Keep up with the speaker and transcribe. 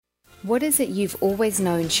What is it you've always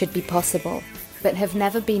known should be possible, but have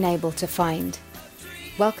never been able to find?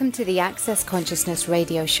 Welcome to the Access Consciousness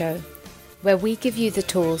radio show, where we give you the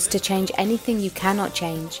tools to change anything you cannot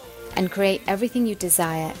change and create everything you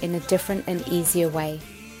desire in a different and easier way.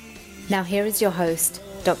 Now here is your host,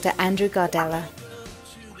 Dr. Andrew Gardella.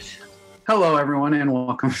 Hello, everyone, and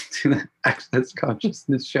welcome to the Access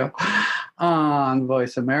Consciousness show on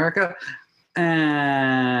Voice America.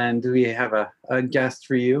 And we have a guest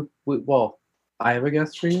for you. Well, I have a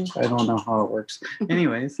guest for you. I don't know how it works.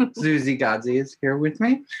 Anyways, Susie Godsey is here with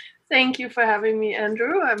me. Thank you for having me,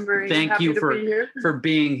 Andrew. I'm very happy to be here. For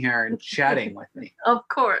being here and chatting with me. Of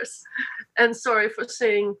course. And sorry for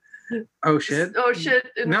saying oh shit. Oh shit.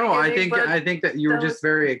 No, I think that you were just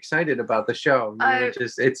very excited about the show.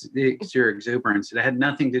 It's your exuberance. It had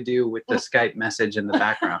nothing to do with the Skype message in the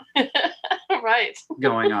background. Right.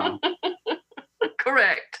 Going on.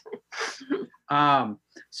 Correct.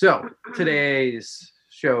 So today's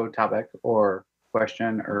show topic or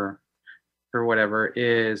question or whatever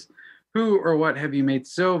is, who or what have you made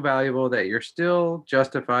so valuable that you're still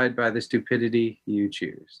justified by the stupidity you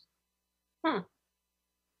choose?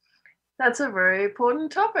 That's a very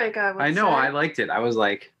important topic, I know, I liked it. I was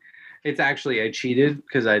like, it's actually, I cheated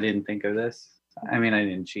because I didn't think of this. I mean, I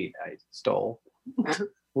didn't cheat. I stole.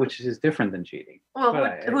 Which is different than cheating. Well,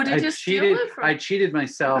 who did you steal it from? I cheated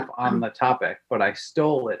myself on the topic, but I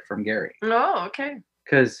stole it from Gary. Oh, okay.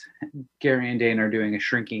 Because Gary and Dane are doing a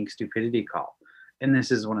shrinking stupidity call. And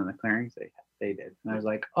this is one of the clearings they did. And I was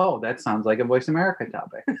like, oh, that sounds like a Voice America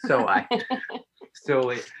topic.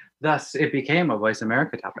 So thus it became a Voice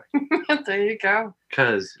America topic. There you go.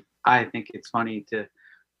 Because I think it's funny to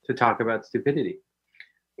talk about stupidity.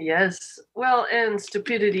 Yes. Well, and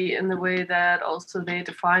stupidity in the way that also they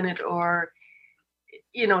define it, or,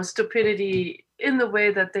 stupidity in the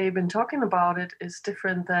way that they've been talking about it is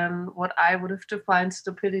different than what I would have defined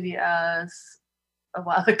stupidity as a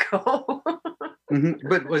while ago. Mm-hmm.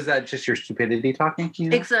 But was that just your stupidity talking?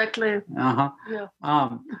 Exactly. Uh-huh. Yeah.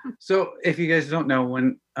 So if you guys don't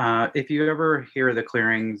know, if you ever hear the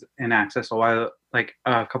clearings in Access like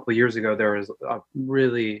a couple of years ago, there was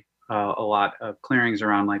a lot of clearings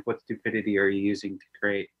around like, what stupidity are you using to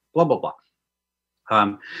create blah, blah, blah.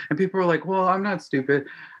 And people were like, well, I'm not stupid.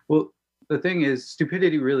 Well, the thing is,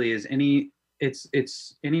 stupidity really is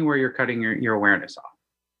it's anywhere you're cutting your awareness off.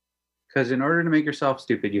 Because in order to make yourself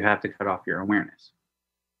stupid, you have to cut off your awareness.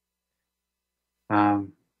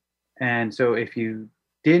 And so if you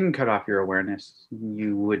didn't cut off your awareness,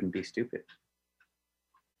 you wouldn't be stupid.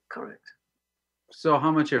 Correct. So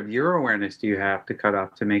how much of your awareness do you have to cut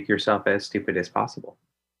off to make yourself as stupid as possible?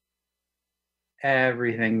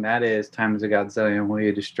 Everything that is times a godzillion will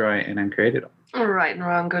you destroy and uncreate it all. Right and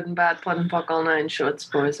wrong, good and bad, POD and POC, all nine shorts,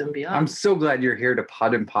 boys and beyond. I'm so glad you're here to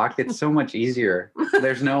POD and POC. It's so much easier.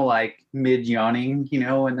 There's no like mid yawning, in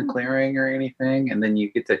the clearing or anything. And then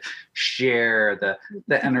you get to share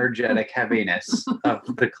the energetic heaviness of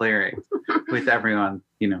the clearing with everyone,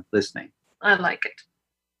 listening. I like it.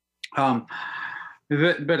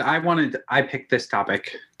 But I picked this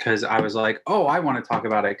topic because I was like, oh, I want to talk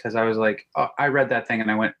about it. Because I was like, oh, I read that thing and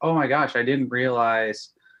I went, oh my gosh, I didn't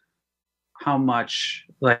realize how much,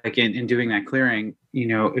 like in doing that clearing,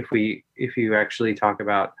 if you actually talk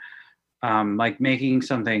about like making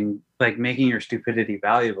something, like making your stupidity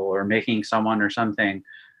valuable or making someone or something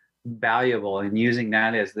valuable and using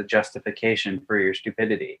that as the justification for your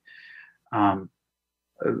stupidity.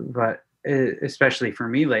 But especially for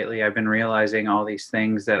me lately, I've been realizing all these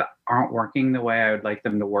things that aren't working the way I would like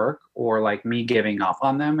them to work, or like me giving up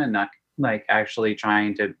on them and not like actually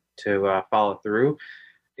trying to follow through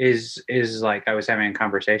is like, I was having a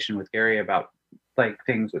conversation with Gary about like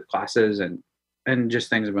things with classes and just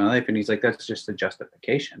things in my life. And he's like, that's just a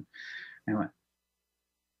justification. And I went,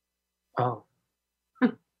 oh.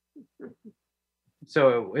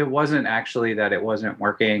 So it wasn't actually that it wasn't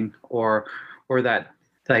working or that,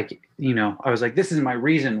 like, I was like, this is my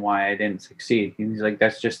reason why I didn't succeed. And he's like,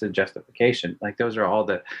 that's just a justification. Like, those are all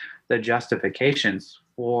the justifications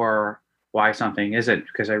for why something isn't.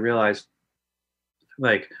 Because I realized,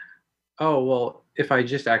 like, oh, well, if I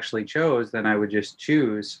just actually chose, then I would just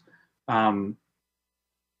choose. And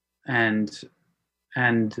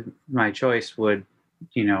my choice would,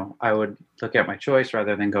 I would look at my choice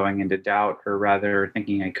rather than going into doubt or rather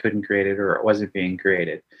thinking I couldn't create it or it wasn't being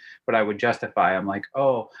created. But I would justify, I'm like,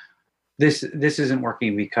 oh, this isn't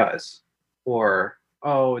working because, or,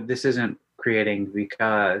 oh, this isn't creating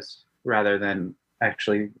because, rather than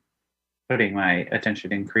actually putting my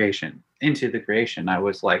attention into the creation. I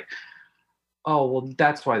was like, oh, well,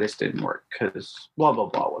 that's why this didn't work, because blah, blah,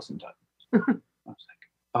 blah wasn't done. I was like,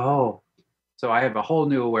 oh, so I have a whole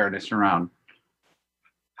new awareness around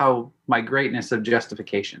how my greatness of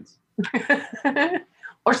justifications.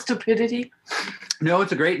 Or stupidity. No,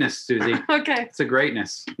 it's a greatness, Susie. Okay. It's a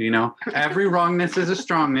greatness, you know. Every wrongness is a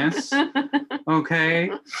strongness.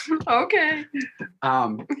 Okay. Okay.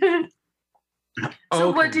 So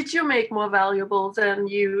okay. what did you make more valuable than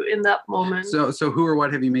you in that moment? So who or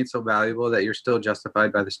what have you made so valuable that you're still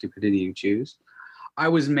justified by the stupidity you choose? I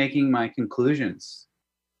was making my conclusions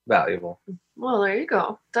valuable. Well, there you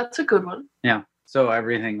go. That's a good one. Yeah. So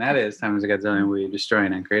everything that is times a gazillion we destroy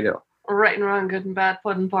and uncreate it all. Right and wrong, good and bad,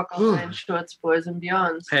 put and puck, online, shorts, boys and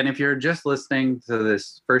beyonds. And if you're just listening to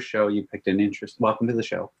this first show, you picked an interest. Welcome to the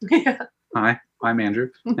show. Yeah. Hi, I'm Andrew.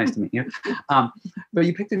 Nice to meet you. But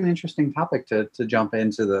you picked an interesting topic to jump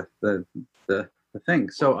into the thing.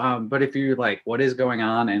 So, but if you're like, what is going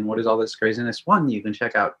on and what is all this craziness? One, you can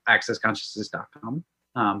check out accessconsciousness.com.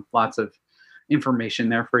 Lots of information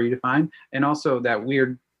there for you to find. And also that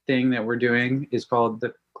weird thing that we're doing is called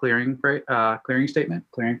the clearing phrase. I don't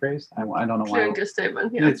know why. Clearing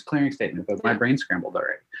statement. Yeah. It's clearing statement, but my brain scrambled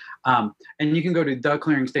already. And you can go to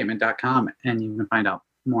theclearingstatement.com and you can find out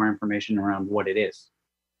more information around what it is,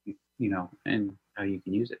 you know, and how you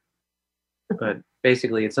can use it. But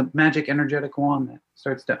basically, it's a magic energetic wand that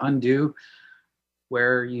starts to undo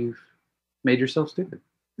where you've made yourself stupid.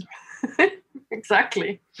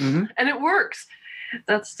 Exactly. Mm-hmm. And it works.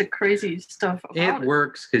 That's the crazy stuff about it. It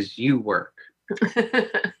works because you work.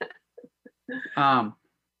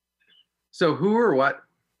 So who or what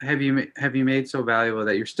have you made so valuable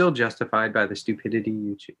that you're still justified by the stupidity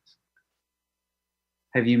you choose?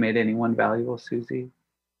 Have you made anyone valuable, Susie?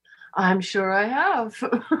 I'm sure I have.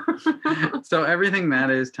 So everything that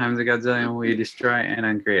is times a godzillion we destroy and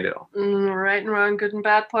uncreate it all. Right and wrong, good and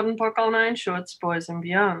bad, put and puck, all nine shorts, boys and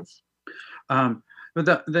beyonds. But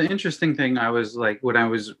the interesting thing I was like when I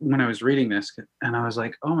was reading this, and I was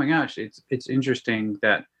like, oh my gosh, it's interesting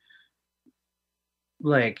that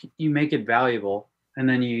like you make it valuable and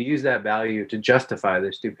then you use that value to justify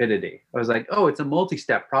the stupidity. I was like, oh, it's a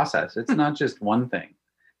multi-step process. It's not just one thing.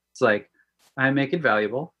 It's like I make it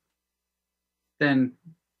valuable. Then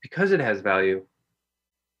because it has value,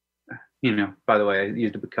 you know, by the way, I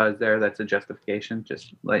used a because there, that's a justification,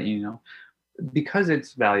 just let you know. Because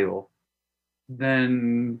it's valuable,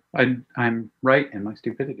 then I'm right in my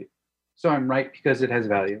stupidity. So I'm right because it has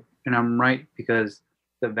value, and I'm right because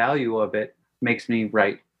the value of it makes me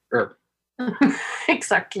right.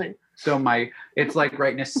 Exactly. So it's like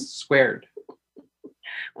rightness squared.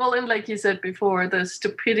 Well, and like you said before, the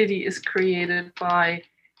stupidity is created by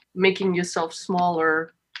making yourself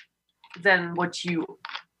smaller than what you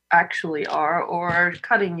actually are, or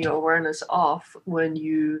cutting your awareness off when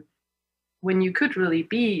you could really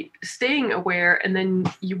be staying aware, and then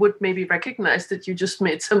you would maybe recognize that you just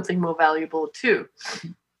made something more valuable too.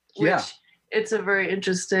 Yeah. It's a very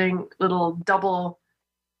interesting little double.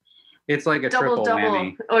 It's like a triple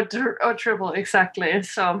whammy. Or triple, exactly.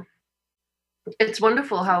 So it's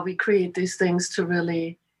wonderful how we create these things to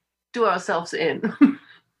really do ourselves in.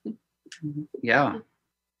 Yeah.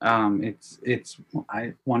 It's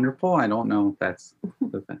wonderful. I don't know if that's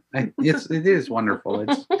the thing. It is wonderful.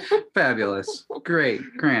 It's fabulous, great,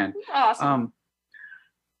 grand. Awesome.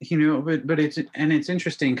 You know, but it's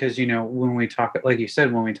interesting because, you know, when we talk, like you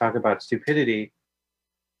said, when we talk about stupidity,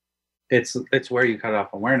 it's where you cut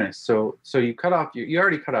off awareness. So you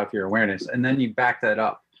already cut off your awareness, and then you back that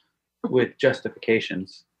up with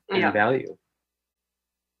justifications and value,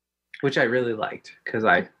 which I really liked because it's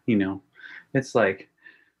like, you know,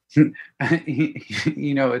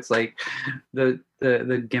 it's like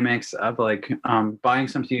the gimmicks of like buying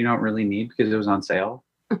something you don't really need because it was on sale.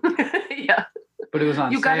 Yeah. But it was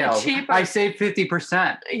on sale. Got it cheaper. I saved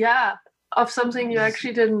 50%. Yeah, of something you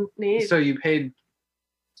actually didn't need. So you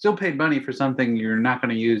still paid money for something you're not going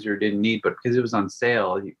to use or didn't need, but because it was on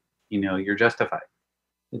sale, you know, you're justified.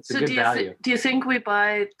 It's a good value. Do you think we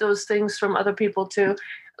buy those things from other people too?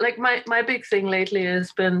 Like my big thing lately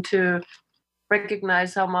has been to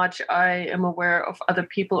recognize how much I am aware of other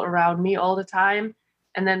people around me all the time,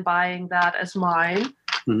 and then buying that as mine.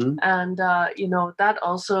 Mm-hmm. And, you know, that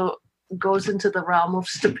also goes into the realm of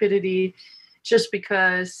stupidity just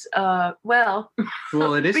because, well,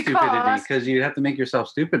 it is stupidity because you have to make yourself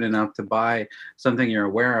stupid enough to buy something you're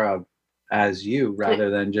aware of as you, rather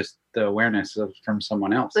than just the awareness from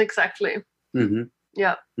someone else. Exactly. Mm-hmm.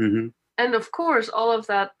 Yeah. Mm-hmm. And of course, all of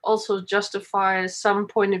that also justifies some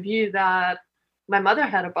point of view that my mother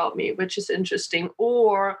had about me, which is interesting,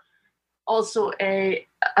 or also a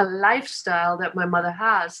lifestyle that my mother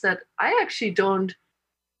has that I actually don't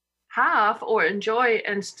have or enjoy,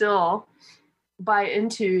 and still buy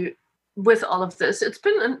into with all of this. It's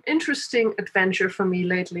been an interesting adventure for me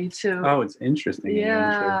lately too. Oh, it's interesting.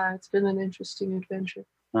 Yeah, it's been an interesting adventure.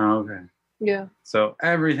 Oh, okay. Yeah. So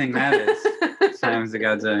everything that is times the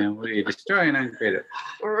Godzilla, we destroy and uncreate it.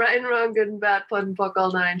 Right and wrong, good and bad, put and puck,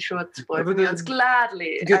 all nine shorts, boys and girls.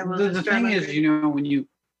 Gladly. I will The thing is, when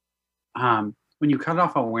you cut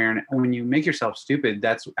off awareness, when you make yourself stupid,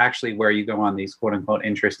 that's actually where you go on these quote unquote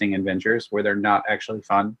interesting adventures where they're not actually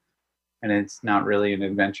fun. And it's not really an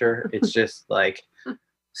adventure. It's just like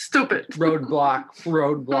stupid. Roadblock,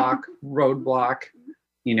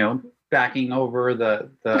 backing over the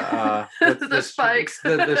spikes.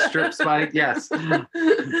 The strip spike, yes.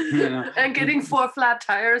 And getting 4 flat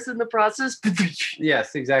tires in the process.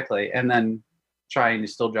 Yes, exactly. And then trying to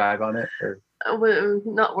still drive on it or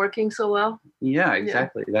not working so well. Yeah,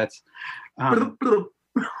 exactly. Yeah. That's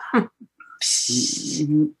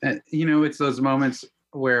it's those moments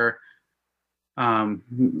where and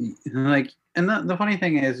the funny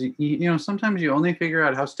thing is, sometimes you only figure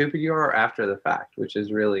out how stupid you are after the fact, which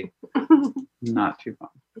is really not too fun.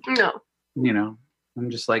 No. I'm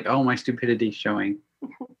just like, oh, my stupidity's showing.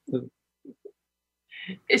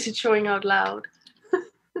 Is it showing out loud?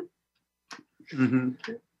 Mm-hmm.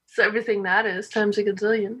 So everything that is times a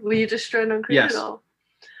gazillion. Will you just try and create it all?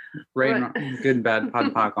 Right. Good and bad, pod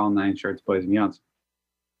and pock, all 9 shorts, boys and beyonds.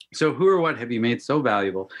 So who or what have you made so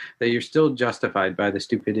valuable that you're still justified by the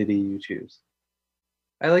stupidity you choose?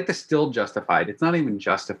 I like the still justified. It's not even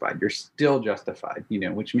justified. You're still justified,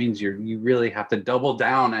 which means you really have to double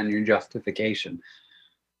down on your justification.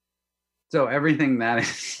 So everything that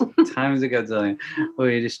is times a gazillion will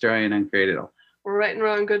you destroy and uncreate it all. Right and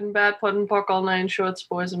wrong, good and bad, put and puck, all 9 shorts,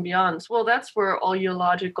 boys and beyonds. Well, that's where all your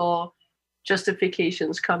logical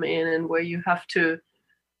justifications come in and where you have to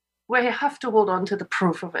hold on to the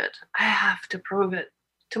proof of it. I have to prove it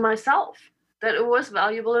to myself that it was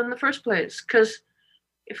valuable in the first place. Because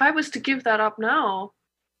if I was to give that up now,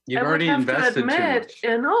 you've already invested too much.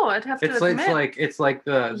 I'd have to admit. It's like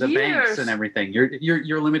the banks and everything.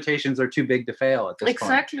 Your limitations are too big to fail at this point.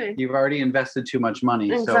 Exactly. You've already invested too much money.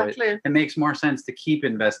 Exactly. So it makes more sense to keep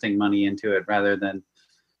investing money into it rather than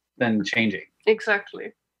changing.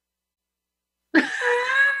 Exactly.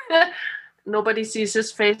 Nobody sees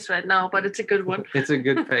his face right now, but it's a good one. It's a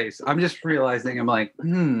good face. I'm just realizing, I'm like,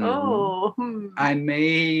 I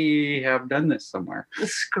may have done this somewhere.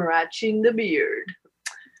 Scratching the beard.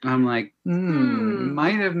 I'm like,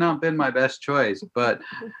 might have not been my best choice, but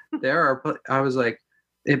I was like,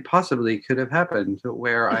 it possibly could have happened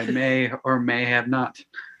where I may or may have not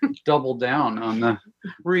doubled down on the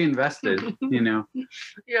reinvested,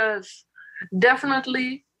 Yes,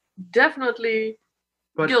 definitely.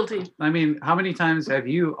 But, guilty. I mean, how many times have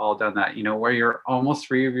you all done that? Where you're almost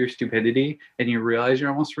free of your stupidity and you realize you're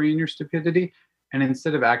almost free in your stupidity. And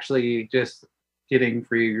instead of actually just getting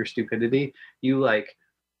free of your stupidity, you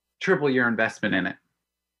triple your investment in it.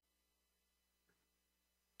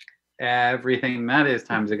 Everything that is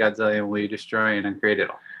times a godzillion will you destroy and uncreate it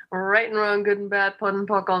all. Right and wrong, good and bad, put and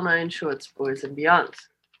puck, all 9 shorts, boys and beyonds.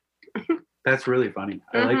 That's really funny.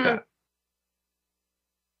 I like that.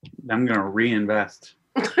 I'm going to reinvest.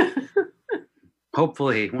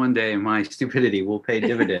 Hopefully one day my stupidity will pay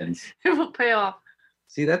dividends. It will pay off.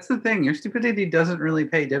 See, that's the thing. Your stupidity doesn't really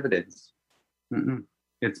pay dividends.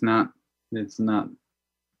 It's not.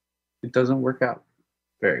 It doesn't work out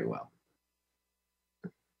very well.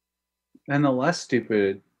 And the less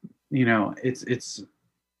stupid, it's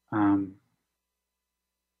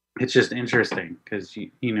just interesting because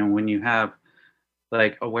when you have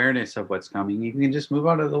awareness of what's coming, you can just move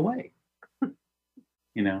out of the way.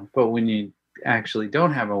 But when you actually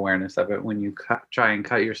don't have awareness of it, when you try and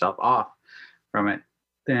cut yourself off from it,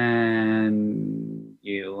 then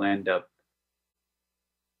you end up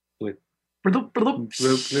with bloop, bloop,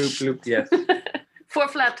 bloop, yes. 4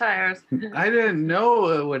 flat tires. I didn't know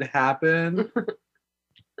it would happen.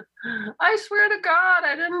 I swear to God,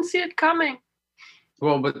 I didn't see it coming.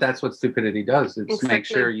 Well, but that's what stupidity does. It's make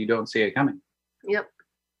sure you don't see it coming. Yep.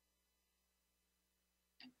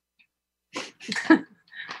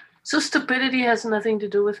 So stupidity has nothing to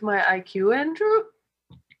do with my IQ, Andrew?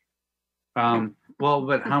 Well,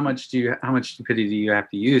 but how much stupidity do you have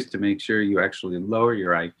to use to make sure you actually lower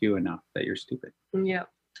your IQ enough that you're stupid? Yeah,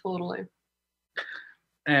 totally.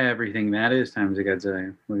 Everything that is times a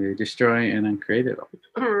godzillion. We destroy and uncreate it all.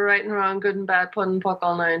 Right and wrong, good and bad, put and puck,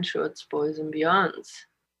 all 9 shorts, boys and beyonds.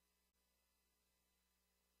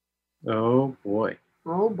 Oh boy.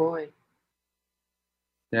 Oh boy.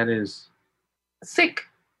 That is sick.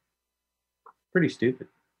 Pretty stupid.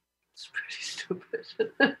 It's pretty stupid.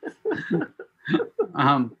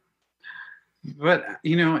 But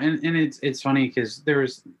and it's funny because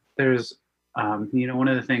there's one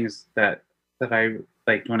of the things that I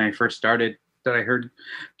liked when I first started, that I heard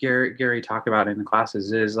Gary talk about in the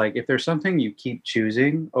classes, is like, if there's something you keep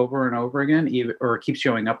choosing over and over again, even, or keeps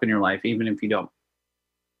showing up in your life, even if you don't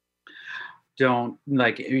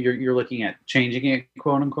like, you're looking at changing it,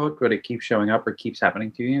 quote unquote, but it keeps showing up or keeps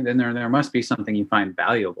happening to you, then there must be something you find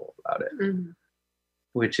valuable about it. Mm-hmm.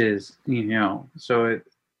 Which is, so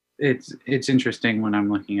it's interesting when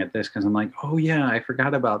I'm looking at this, because I'm like, oh yeah, I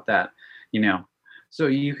forgot about that. So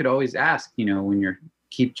you could always ask, when you're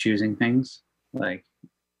keep choosing things, like,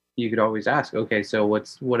 you could always ask, okay, so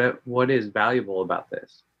what is valuable about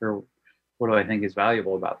this, or what do I think is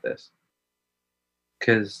valuable about this?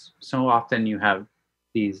 Because so often you have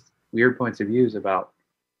these weird points of views about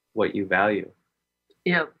what you value.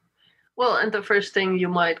 Yeah. Well, and the first thing you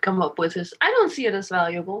might come up with is, I don't see it as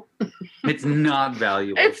valuable. It's not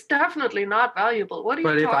valuable. It's definitely not valuable. What are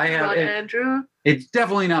you talking about, Andrew? It's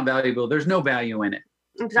definitely not valuable. There's no value in it.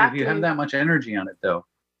 Exactly. If you have that much energy on it, though,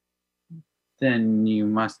 then you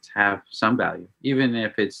must have some value, even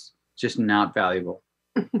if it's just not valuable.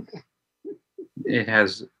 It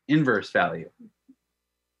has inverse value.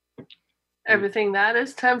 Everything that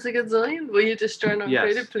is times a gazillion. Will you just join on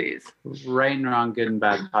Twitter, please? Right and wrong, good and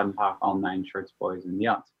bad, POD and POC, all 9 shorts, boys and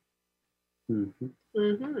beyond. Mm-hmm.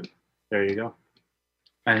 Mm-hmm. There you go.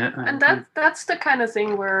 And that's the kind of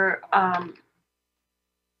thing where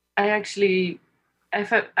I've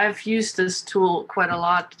used this tool quite a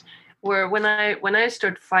lot. Where when I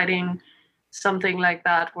start fighting something like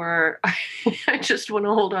that, where I just want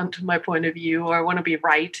to hold on to my point of view, or I want to be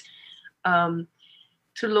right.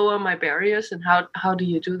 To lower my barriers. And how do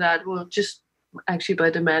you do that? Well, just actually by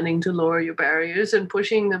demanding to lower your barriers and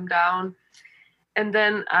pushing them down, and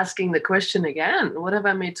then asking the question again, what have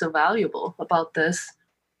I made so valuable about this?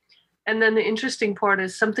 And then the interesting part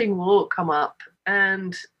is, something will come up,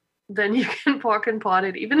 and then you can POC and POD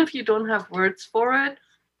it. Even if you don't have words for it,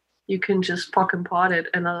 you can just POC and POD it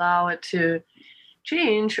and allow it to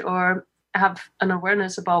change, or have an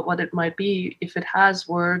awareness about what it might be, if it has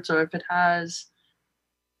words, or if it has,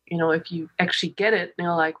 if you actually get it and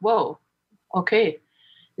you're like, whoa, okay,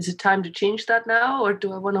 is it time to change that now? Or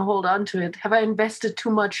do I want to hold on to it? Have I invested too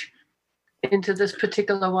much into this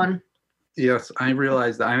particular one? Yes, I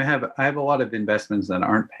realize that I have a lot of investments that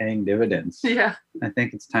aren't paying dividends. Yeah. I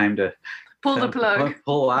think it's time to pull the plug.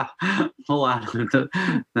 Pull out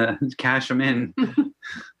the cash them in,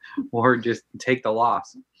 or just take the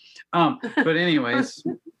loss. But anyways,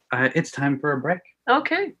 it's time for a break.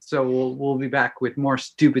 Okay. So we'll be back with more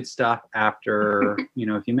stupid stuff after a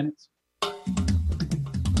few minutes.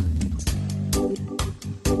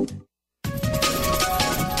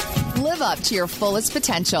 Live up to your fullest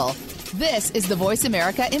potential. This is the Voice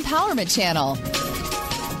America Empowerment Channel.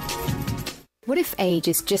 What if age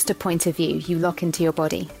is just a point of view you lock into your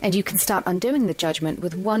body, and you can start undoing the judgment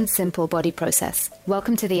with one simple body process?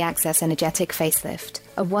 Welcome to the Access Energetic Facelift,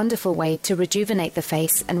 a wonderful way to rejuvenate the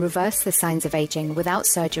face and reverse the signs of aging without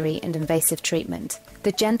surgery and invasive treatment.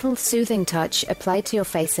 The gentle, soothing touch applied to your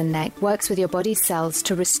face and neck works with your body's cells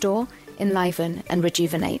to restore, enliven, and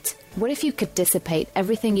rejuvenate. What if you could dissipate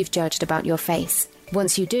everything you've judged about your face?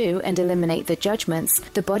 Once you do and eliminate the judgments,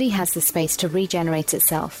 the body has the space to regenerate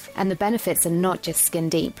itself, and the benefits are not just skin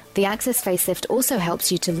deep. The Access Facelift also helps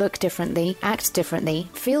you to look differently, act differently,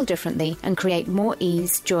 feel differently, and create more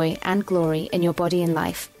ease, joy, and glory in your body and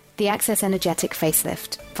life. The Access Energetic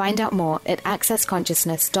Facelift. Find out more at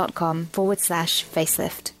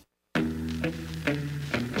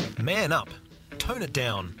accessconsciousness.com/facelift. Man up. Tone it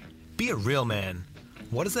down. Be a real man.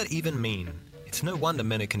 What does that even mean? It's no wonder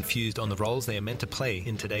men are confused on the roles they are meant to play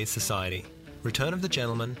in today's society. Return of the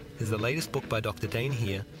Gentleman is the latest book by Dr. Dain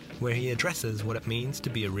Heer, where he addresses what it means to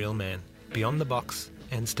be a real man, beyond the box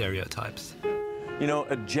and stereotypes.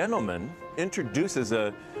 A gentleman introduces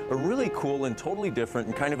a really cool and totally different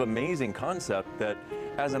and kind of amazing concept that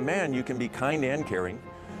as a man you can be kind and caring,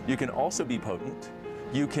 you can also be potent,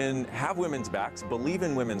 you can have women's backs, believe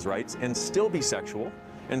in women's rights, and still be sexual,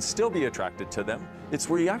 and still be attracted to them. It's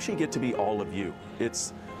where you actually get to be all of you.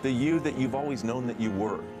 It's the you that you've always known that you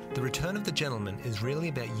were. The Return of the Gentleman is really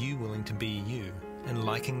about you willing to be you and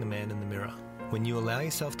liking the man in the mirror. When you allow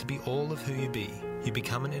yourself to be all of who you be, you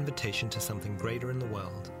become an invitation to something greater in the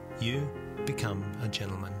world. You become a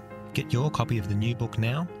gentleman. Get your copy of the new book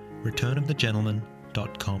now,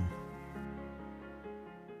 returnofthegentleman.com.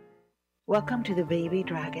 Welcome to the Baby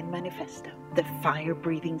Dragon Manifesto, the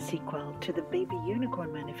fire-breathing sequel to the Baby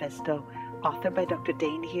Unicorn Manifesto, authored by Dr.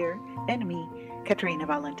 Dain Heer and me, Katrina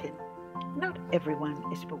Valentin. Not everyone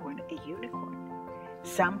is born a unicorn.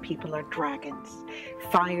 Some people are dragons,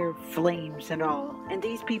 fire, flames, and all, and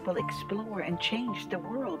these people explore and change the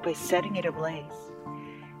world by setting it ablaze.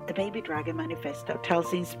 The Baby Dragon Manifesto tells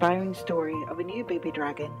the inspiring story of a new baby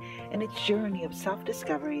dragon and its journey of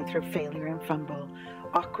self-discovery through failure and fumble,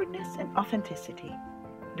 awkwardness and authenticity.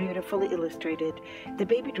 Beautifully illustrated, the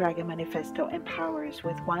Baby Dragon Manifesto empowers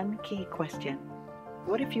with one key question.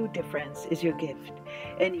 What if your difference is your gift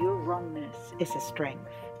and your wrongness is a strength?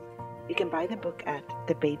 You can buy the book at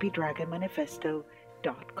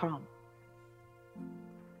thebabydragonmanifesto.com.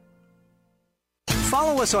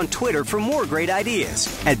 Follow us on Twitter for more great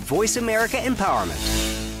ideas at Voice America Empowerment.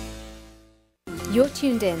 You're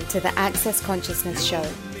tuned in to the Access Consciousness Show.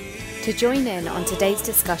 To join in on today's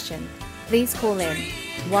discussion, please call in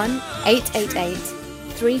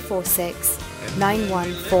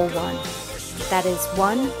 1-888-346-9141. That is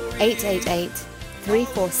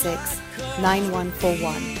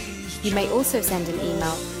 1-888-346-9141. You may also send an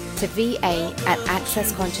email to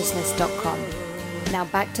va@accessconsciousness.com. Now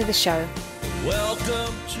back to the show.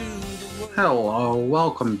 Hello,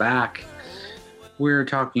 welcome back. We're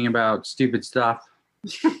talking about stupid stuff.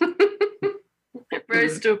 Very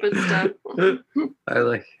stupid stuff. I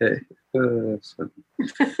like it.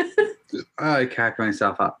 I crack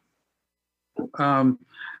myself up.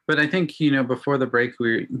 But I think, before the break,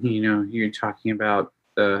 you're talking about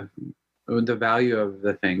the value of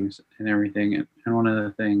the things and everything. And one of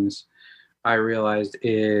the things I realized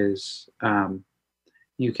is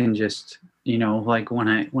you can just, like when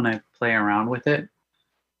I play around with it.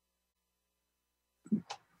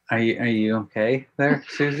 Are you okay there,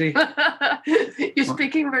 Susie? You're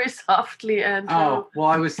speaking very softly, Andrew. Oh, well,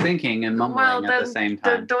 I was thinking and mumbling at the same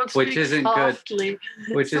time, don't speak which isn't softly.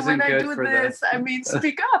 good. Which isn't good for this. I mean,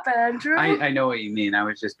 speak up, Andrew. I know what you mean. I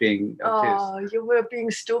was just being obtuse. Oh, you were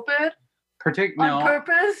being stupid on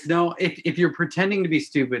purpose? No, if you're pretending to be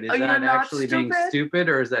stupid, is that actually being stupid,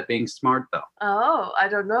 or is that being smart, though? Oh, I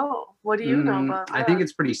don't know. What do you know about that? I think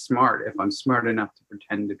it's pretty smart if I'm smart enough to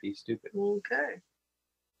pretend to be stupid. Okay.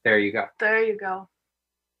 There you go. There you go.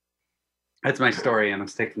 That's my story, and I'm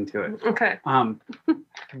sticking to it. Okay.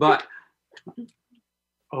 But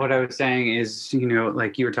what I was saying is,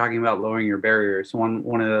 like you were talking about lowering your barriers. One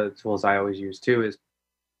of the tools I always use too is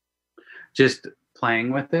just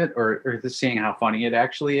playing with it, or just seeing how funny it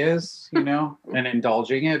actually is, and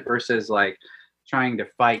indulging it versus like trying to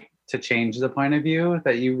fight to change the point of view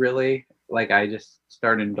that you really like. I just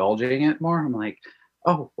start indulging it more. I'm like,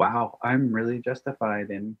 oh wow, I'm really justified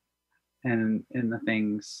in the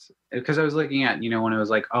things, because I was looking at, when it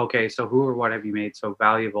was like, okay, so who or what have you made so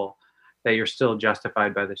valuable that you're still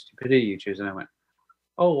justified by the stupidity you choose? And I went,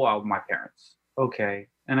 oh wow, my parents. Okay.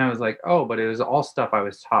 And I was like, oh, but it was all stuff I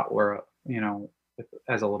was taught where,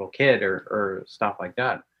 as a little kid or stuff like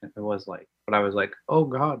that. It was like, but I was like, oh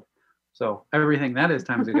God. So everything that is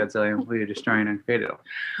times a godzillion, will you destroy and create it all.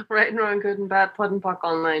 Right and wrong, good and bad, POD and POC,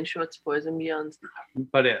 online, shorts, boys and beyonds.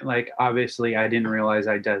 But it, like, obviously I didn't realize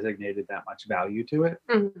I designated that much value to it.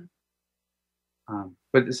 Mm-hmm.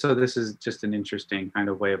 But so this is just an interesting kind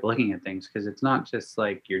of way of looking at things, because it's not just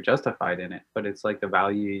like you're justified in it, but it's like the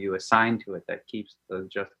value you assign to it that keeps the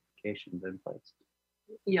justifications in place.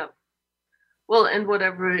 Yep. Well, and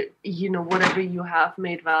whatever you have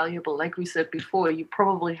made valuable, like we said before, you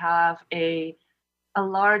probably have a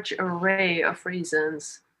large array of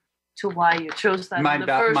reasons to why you chose that.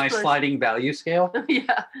 My sliding value scale.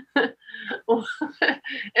 Yeah.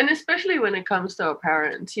 And especially when it comes to our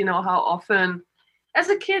parents, how often as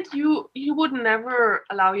a kid you would never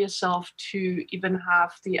allow yourself to even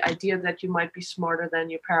have the idea that you might be smarter than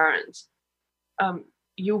your parents.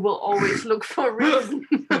 You will always look for a reason.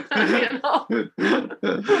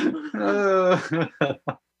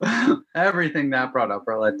 Everything that brought up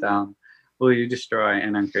or let down, will you destroy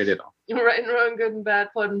and uncreate it all? Right and wrong, good and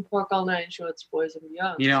bad, POD and POC, all night, shorts, boys and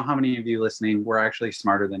beyond. You know how many of you listening were actually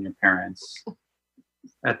smarter than your parents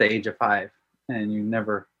at the age of 5, and you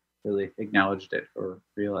never really acknowledged it or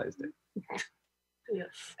realized it?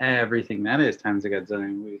 Yes. Everything that is times a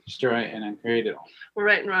godzillion, we destroy and uncreate it all.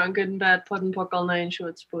 Right and wrong, good and bad, POD and POC, all night,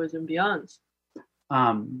 shorts, boys and beyonds.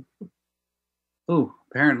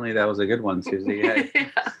 Apparently that was a good one, Susie. Yeah.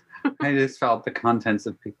 I just felt the contents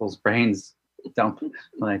of people's brains dump.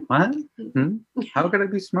 Like, what? How could I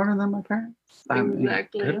be smarter than my parents?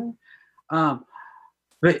 Exactly. But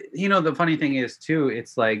the funny thing is too,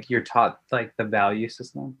 it's like you're taught like the value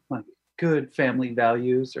system, like good family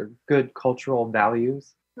values or good cultural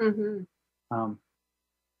values. Mm-hmm.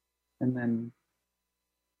 And then,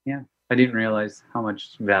 yeah, I didn't realize how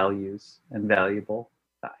much values and valuable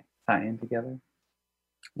tie in together.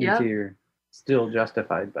 Yeah. Into your still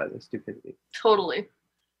justified by the stupidity. Totally.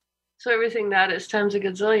 So everything that is times a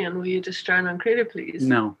gazillion, will you just turn on creative, please?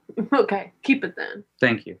 No. Okay, keep it then.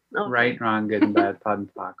 Thank you. Okay. Right, wrong, good and bad, pod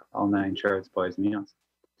and pock, all nine shorts, boys and meals.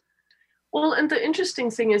 Well, and the interesting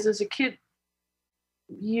thing is, as a kid,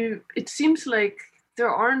 it seems like there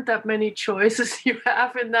aren't that many choices you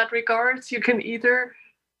have in that regards. You can either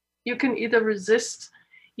resist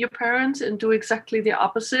your parents and do exactly the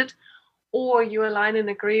opposite, or you align and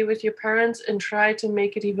agree with your parents and try to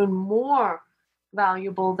make it even more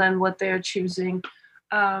valuable than what they're choosing,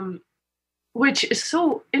 which is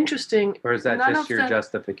so interesting. Or is that just your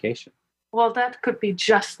justification? Well, that could be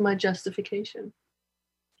just my justification.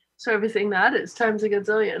 So everything that is times a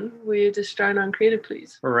gazillion. Will you just turn on creative,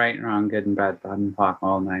 please? Right, wrong, good and bad, pod and pock,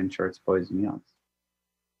 all nine shorts, boys and meals.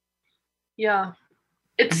 Yeah,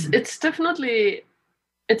 it's definitely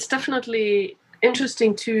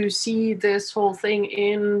interesting to see this whole thing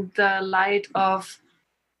in the light of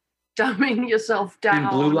dumbing yourself down. In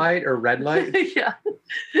blue light or red light? Yeah,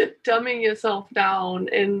 dumbing yourself down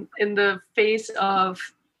in the face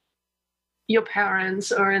of your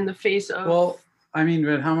parents or in the face of. Well, I mean,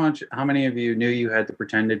 but how many of you knew you had to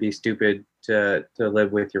pretend to be stupid to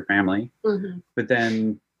live with your family? Mm-hmm. But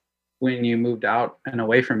then when you moved out and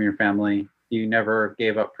away from your family, you never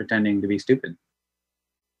gave up pretending to be stupid.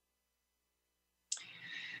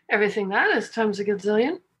 Everything that is times a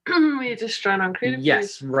gazillion. We just turn on creative.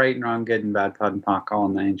 Yes, please. right and wrong, good and bad, pod and pock, all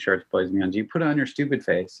nine shorts, boys and meals. You put on your stupid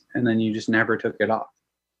face and then you just never took it off.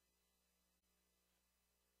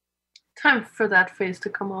 Time for that face to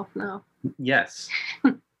come off now. Yes.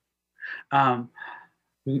 But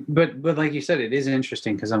like you said, it is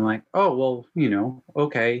interesting because I'm like, oh, well,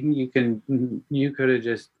 okay, you could have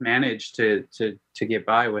just managed to get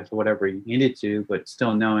by with whatever you needed to, but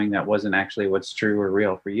still knowing that wasn't actually what's true or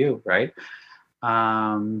real for you, right?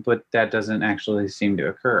 But that doesn't actually seem to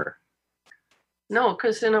occur. No,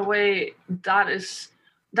 because in a way that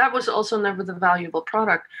was also never the valuable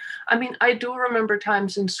product. I mean, I do remember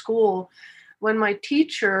times in school when my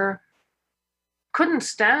teacher couldn't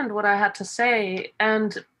stand what I had to say.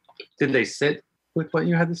 And did they sit with what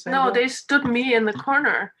you had to say? No, they stood me in the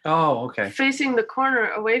corner. Oh, okay. Facing the corner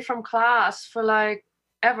away from class for like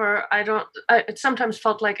ever. It sometimes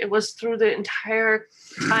felt like it was through the entire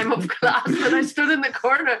time of class that I stood in the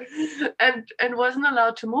corner and wasn't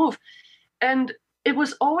allowed to move. And it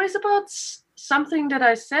was always about something that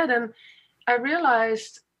I said. And I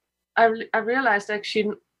realized actually,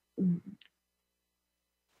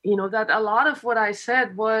 that a lot of what I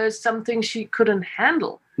said was something she couldn't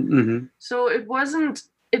handle. Mm-hmm. So it wasn't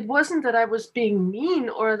that I was being mean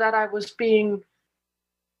or that I was being,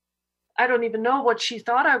 I don't even know what she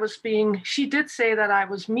thought I was being. She did say that I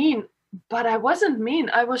was mean, but I wasn't mean.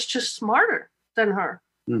 I was just smarter than her.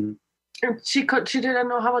 Mm-hmm. And she didn't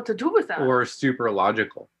know how to do with that. Or super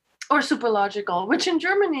logical. Which in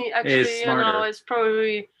Germany actually, is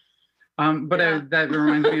probably. That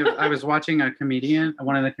reminds me of, I was watching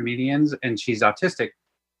one of the comedians, and she's autistic,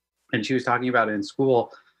 and she was talking about it in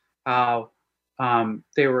school, how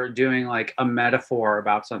they were doing like a metaphor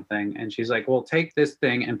about something, and she's like, well, take this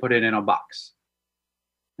thing and put it in a box.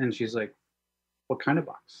 And she's like, what kind of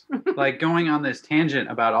box? Like going on this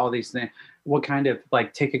tangent about all these things. What kind of,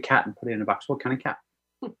 like, take a cat and put it in a box? What kind of cat?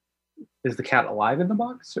 Is the cat alive in the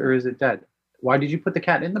box or is it dead? Why did you put the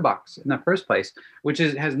cat in the box in the first place? Which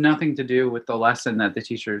has nothing to do with the lesson that the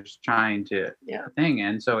teacher's trying to thing.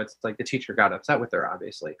 And so it's like the teacher got upset with her,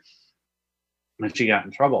 obviously, and she got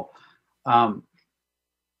in trouble. But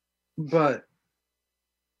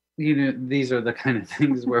these are the kind of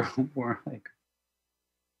things where we're like,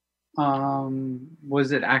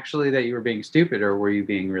 was it actually that you were being stupid or were you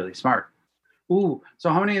being really smart? Ooh,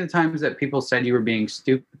 so how many of the times that people said you were being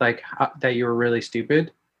stupid, like that you were really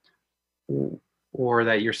stupid, or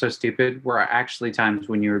that you're so stupid, were actually times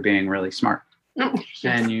when you were being really smart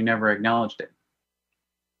and you never acknowledged it?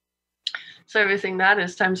 So everything that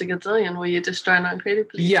is times a gazillion. Will you just try on creative,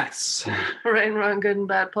 please? Yes. Right and wrong, good and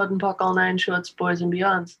bad, pod and pock, all nine shorts, boys and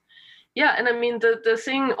beyonds. Yeah, and I mean the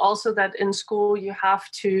thing also that in school you have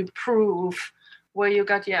to prove where you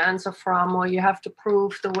got your answer from, or you have to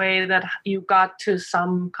prove the way that you got to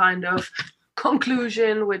some kind of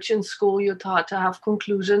conclusion, which in school you're taught to have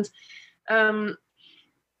conclusions and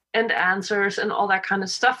answers and all that kind of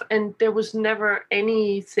stuff. And there was never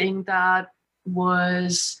anything that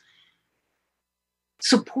was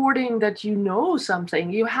supporting that you know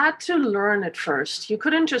something. You had to learn it first. You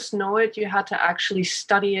couldn't just know it. You had to actually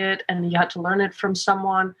study it, and you had to learn it from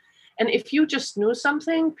someone. And if you just knew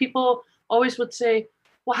something, people always would say,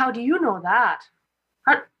 well, how do you know that?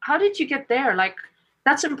 How did you get there? Like,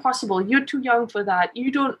 That's impossible. You're too young for that.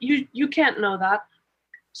 You can't know that.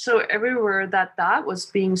 So everywhere that was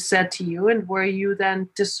being said to you and where you then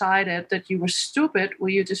decided that you were stupid, will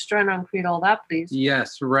you just try and create all that, please?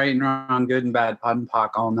 Yes, right and wrong, good and bad, POD and POC,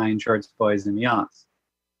 all 9 shorts, boys and beyonds.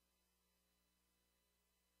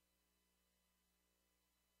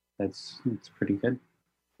 That's pretty good.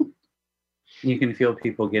 You can feel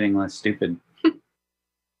people getting less stupid.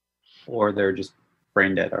 Or they're just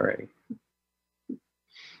brain dead already.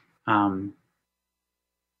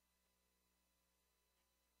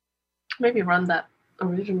 Maybe run that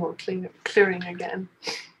original clearing again.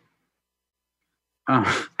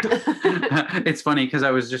 It's funny because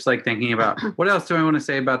I was just like thinking about what else do I want to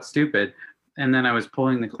say about stupid, and then I was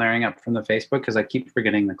pulling the clearing up from the Facebook because I keep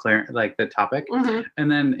forgetting the topic,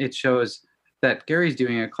 and then it shows that Gary's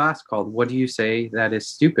doing a class called "What Do You Say That Is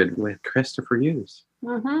Stupid" with Christopher Hughes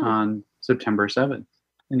on September 7th,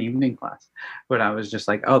 an evening class. But I was just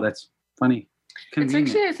like, oh, that's funny. Convenient.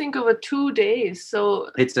 It's actually, I think, over 2 days. So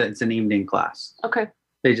it's an evening class. Okay.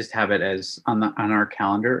 They just have it as on our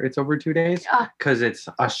calendar. It's over 2 days because it's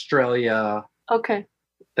Australia. Okay.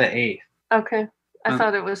 The 8th. Okay. I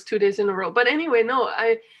thought it was 2 days in a row. But anyway, no,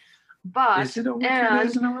 is it over 2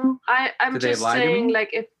 days in a row? I'm just saying,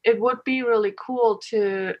 like, it would be really cool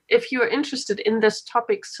to, if you're interested in this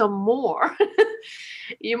topic some more,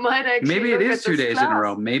 you might actually maybe it is 2 days in a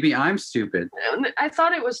row. Maybe I'm stupid. I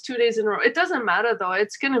thought it was 2 days in a row. It doesn't matter, though.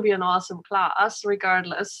 It's going to be an awesome class,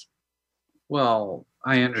 regardless. Well,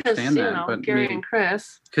 I understand that, but Gary and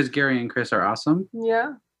Chris. Because Gary and Chris are awesome.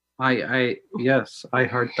 Yeah. Yes, I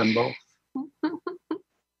heart them both.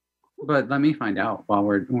 But let me find out while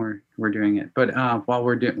we're doing it. But while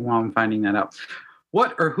I'm finding that out,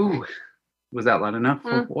 what or who was that loud enough?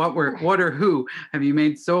 What or who have you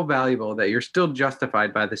made so valuable that you're still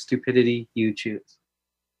justified by the stupidity you choose?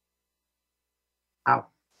 Ow!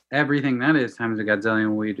 Everything that is times a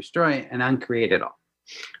godzillion will you destroy and uncreate it all.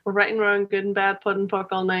 Right and wrong, good and bad, POD and POC,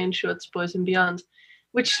 all 9 shorts, boys and beyond,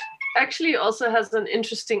 which actually also has an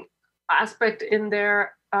interesting aspect in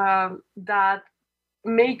there that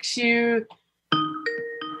makes you.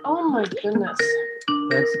 Oh my goodness!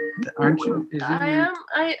 Aren't you?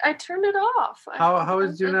 I turned it off. How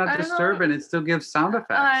is do not disturb and it still gives sound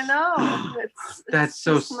effects? I know. That's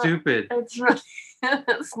so stupid. It's really.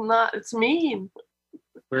 It's not. It's mean.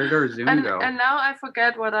 Where did our Zoom go? And now I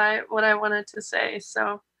forget what I wanted to say.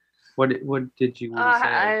 So. What did you want to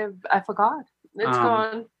say? I forgot. It's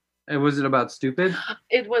gone. And was it about stupid?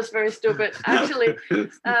 It was very stupid, actually.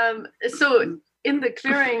 So in the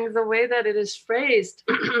clearing, the way that it is phrased,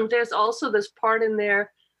 there's also this part in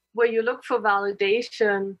there where you look for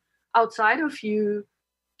validation outside of you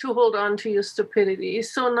to hold on to your stupidity.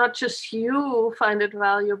 So not just you find it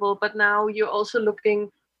valuable, but now you're also looking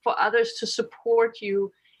for others to support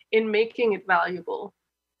you in making it valuable.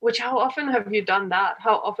 Which, how often have you done that?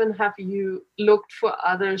 How often have you looked for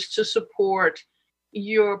others to support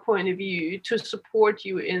your point of view, to support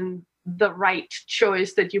you in the right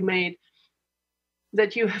choice that you made,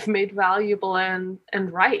 that you have made valuable and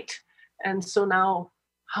right? And so now,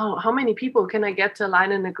 how many people can I get to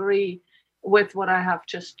align and agree with what I have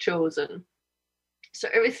just chosen? So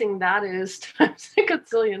everything that is times a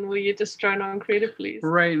gazillion, will you just try on creative, please?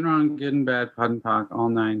 Right and wrong, good and bad, POD and POC, all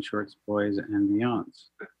 9 shorts, boys and beyonds.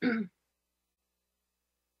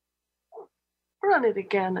 Run it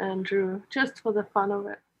again, Andrew, just for the fun of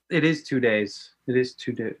it. It is 2 days. It is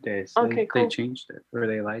 2 days. Okay, cool. They changed it, or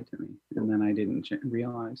they lied to me, and then I didn't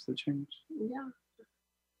realize the change. Yeah.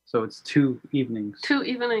 So it's 2 evenings. 2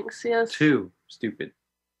 evenings, yes. 2 stupid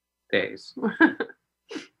days.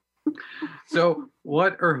 So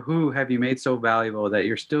what or who have you made so valuable that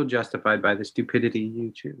you're still justified by the stupidity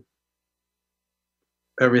you choose?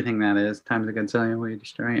 Everything that is times a gazillion will you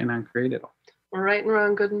destroy and uncreate it all. Right and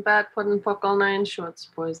wrong, good and bad, POD and POC, all 9 shorts,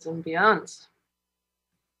 boys and beyonds.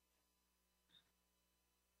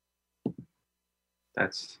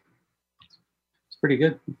 It's pretty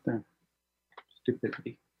good.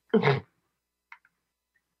 Stupidity.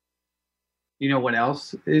 You know what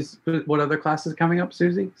else what other class is coming up,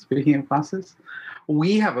 Susie? Speaking of classes,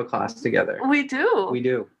 we have a class together. We do. We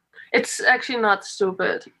do. It's actually not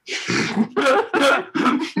stupid.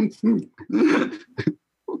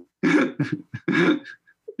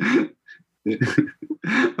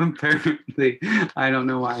 Apparently, I don't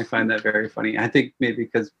know why I find that very funny. I think maybe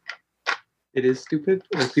because it is stupid,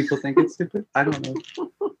 or people think it's stupid. I don't know.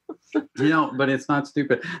 No, but it's not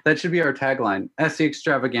stupid. That should be our tagline. SE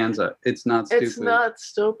Extravaganza. It's not stupid. It's not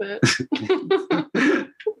stupid.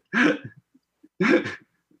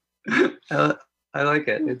 I like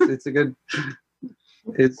it. It's a good.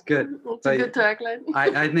 It's good. It's a good tagline.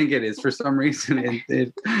 I think it is. For some reason,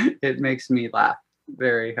 it makes me laugh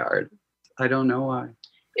very hard. I don't know why.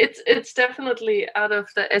 It's definitely out of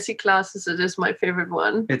the SE classes. It is my favorite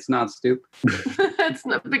one. It's not stupid. It's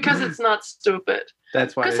not because it's not stupid.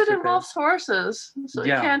 That's why. Because it involves horses, so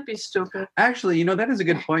Yeah. it can't be stupid. Actually, that is a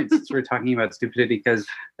good point since we're talking about stupidity, because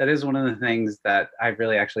that is one of the things that I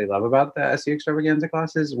really actually love about the SE Extravaganza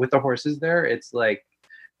classes with the horses there. It's like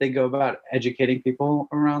they go about educating people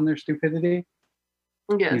around their stupidity.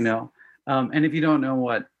 Yes. And if you don't know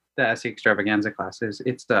what the SE Extravaganza class is,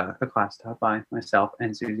 it's a class taught by myself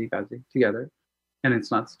and Susie Guzzi together, and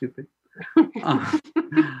it's not stupid.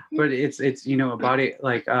 But it's a body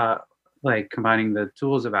like combining the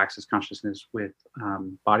tools of Access Consciousness with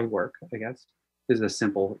body work, I guess, is a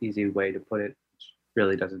simple, easy way to put it. Which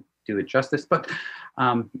really doesn't do it justice, but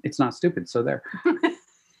it's not stupid. So there.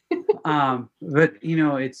 But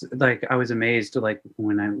it's like I was amazed, like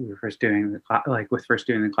when we were first doing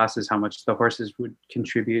the classes, how much the horses would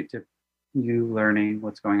contribute to you learning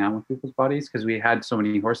what's going on with people's bodies, because we had so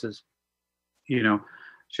many horses,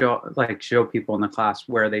 show people in the class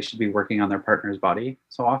where they should be working on their partner's body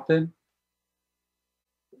so often,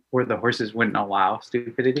 where the horses wouldn't allow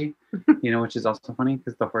stupidity, which is also funny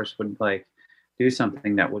because the horse would like do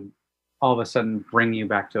something that would all of a sudden bring you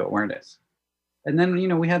back to awareness. And then,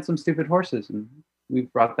 we had some stupid horses and we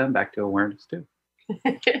brought them back to awareness too.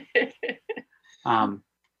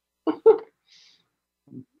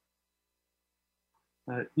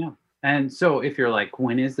 Yeah. And so if you're like,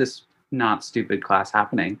 when is this not stupid class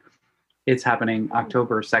happening? It's happening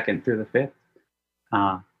October 2nd through the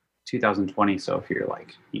 5th, 2020. So if you're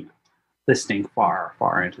like, listening far,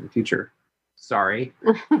 far into the future, sorry.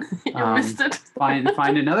 You missed it.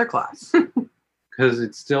 Find another class. Because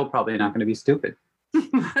it's still probably not going to be stupid.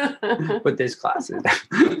 But this class is.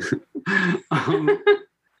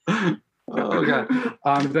 Oh, God.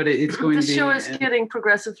 But it's going to be... The show is getting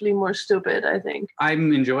progressively more stupid, I think.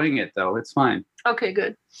 I'm enjoying it, though. It's fine. Okay,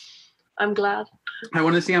 good. I'm glad. I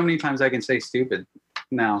want to see how many times I can say stupid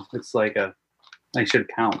now. It's like I should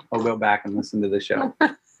count. I'll go back and listen to the show.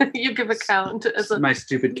 You give a count. My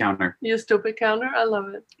stupid counter. Your stupid counter? I love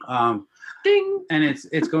it. Ding! And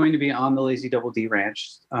it's going to be on the Lazy Double D Ranch,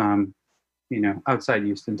 outside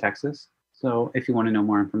Houston, Texas. So if you want to know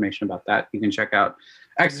more information about that, you can check out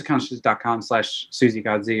accessconsciousness.com/Susie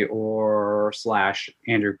Guzzi or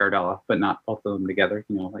 /Andrew Gardella, but not both of them together,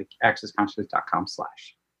 like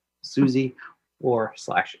accessconsciousness.com/Susie or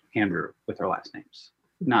 /Andrew with our last names,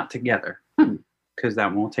 not together, because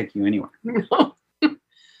that won't take you anywhere. No.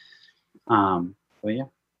 But yeah.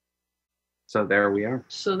 So there we are.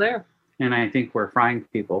 So there. And I think we're frying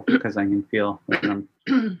people because I can feel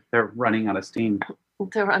they're running out of steam.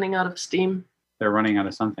 They're running out of steam. They're running out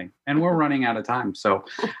of something. And we're running out of time. So,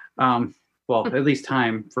 at least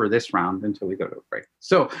time for this round until we go to a break.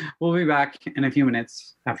 So we'll be back in a few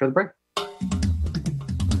minutes after the break.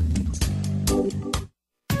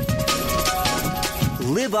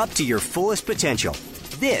 Live up to your fullest potential.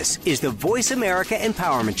 This is the Voice America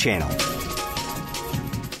Empowerment Channel.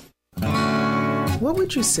 What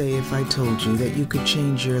would you say if I told you that you could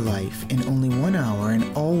change your life in only 1 hour and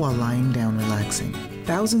all while lying down relaxing?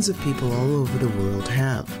 Thousands of people all over the world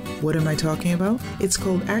have. What am I talking about? It's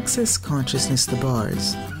called Access Consciousness, the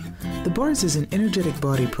BARS. The BARS is an energetic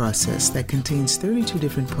body process that contains 32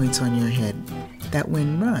 different points on your head that,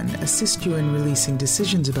 when run, assist you in releasing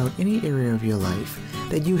decisions about any area of your life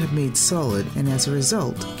that you have made solid and as a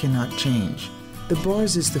result cannot change. The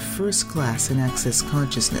BARS is the first class in Access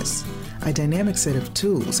Consciousness, a dynamic set of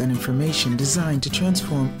tools and information designed to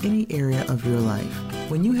transform any area of your life.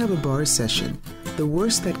 When you have a BARS session, the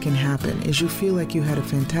worst that can happen is you feel like you had a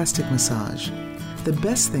fantastic massage. The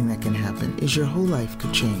best thing that can happen is your whole life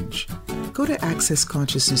could change. Go to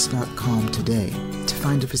accessconsciousness.com today to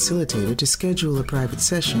find a facilitator to schedule a private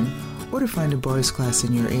session or to find a BARS class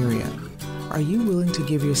in your area. Are you willing to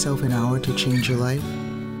give yourself an hour to change your life?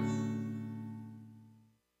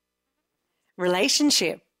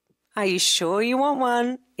 Relationship. Are you sure you want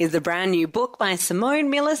one? Is the brand new book by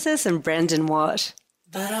Simone Milasas and Brendan Watt.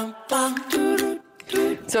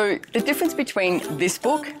 So the difference between this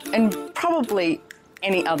book and probably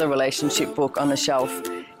any other relationship book on the shelf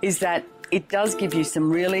is that it does give you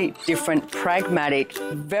some really different, pragmatic,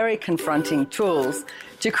 very confronting tools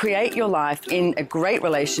to create your life in a great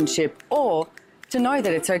relationship or to know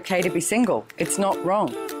that it's okay to be single. It's not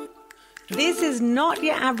wrong. This is not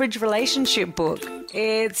your average relationship book.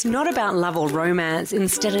 It's not about love or romance.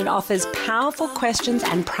 Instead, it offers powerful questions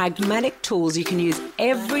and pragmatic tools you can use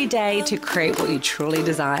every day to create what you truly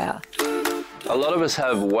desire. A lot of us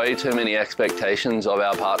have way too many expectations of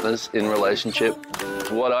our partners in relationship.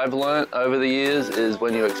 What I've learned over the years is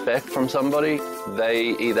when you expect from somebody,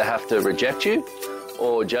 they either have to reject you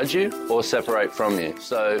or judge you or separate from you.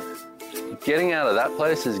 So getting out of that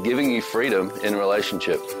place is giving you freedom in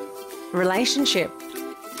relationship. Relationship.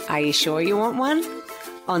 Are you sure you want one?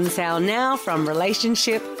 On sale now from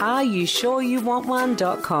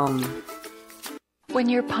RelationshipAreYouSureYouWantOne.com. When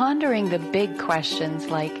you're pondering the big questions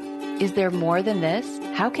like, is there more than this?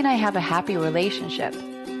 How can I have a happy relationship?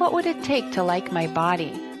 What would it take to like my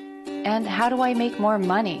body? And how do I make more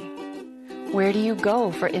money? Where do you go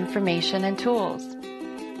for information and tools?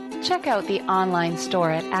 Check out the online store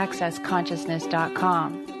at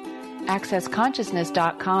accessconsciousness.com.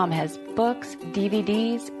 AccessConsciousness.com has books,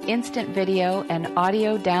 DVDs, instant video and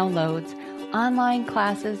audio downloads, online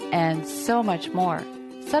classes, and so much more.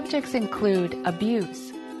 Subjects include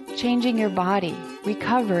abuse, changing your body,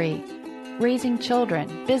 recovery, raising children,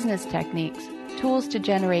 business techniques, tools to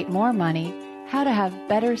generate more money, how to have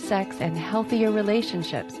better sex and healthier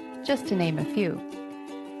relationships, just to name a few.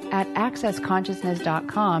 At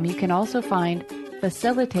accessconsciousness.com, you can also find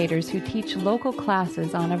facilitators who teach local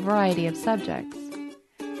classes on a variety of subjects.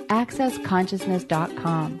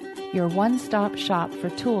 AccessConsciousness.com, your one-stop shop for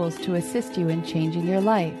tools to assist you in changing your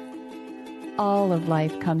life. All of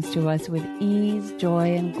life comes to us with ease,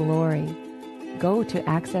 joy, and glory. Go to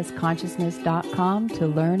accessconsciousness.com to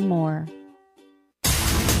learn more.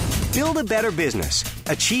 Build a better business.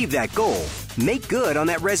 Achieve that goal. Make good on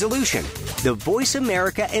that resolution. The Voice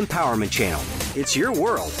America Empowerment Channel. It's your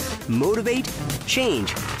world. Motivate,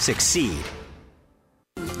 change, succeed.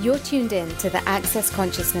 You're tuned in to the Access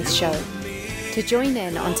Consciousness Show. To join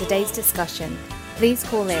in on today's discussion, please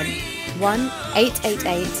call in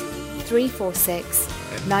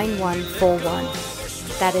 1-888-346-9141.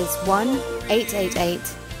 That is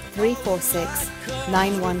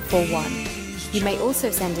 1-888-346-9141. You may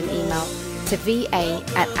also send an email to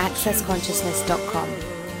va@accessconsciousness.com.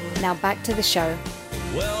 Now back to the show.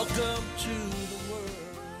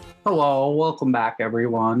 Hello, welcome back,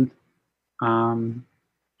 everyone.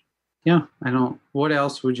 What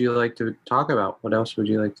else would you like to talk about? What else would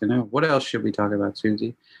you like to know? What else should we talk about,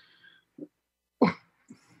 Susie?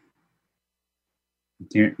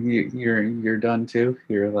 You're done too?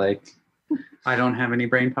 You're like, I don't have any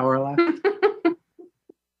brain power left?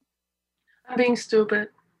 I'm being stupid.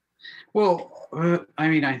 Well,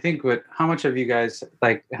 I think how much of you guys,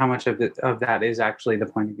 like, how much of that is actually the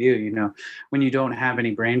point of view? You know, when you don't have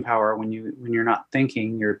any brain power, when you're not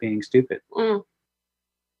thinking, you're being stupid.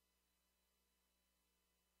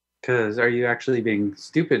 Because are you actually being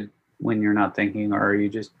stupid when you're not thinking, or are you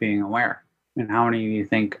just being aware? And how many of you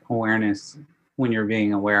think awareness, when you're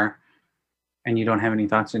being aware and you don't have any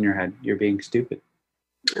thoughts in your head, you're being stupid?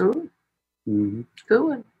 Ooh. Mm-hmm. Good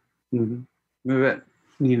one. Mm-hmm. But,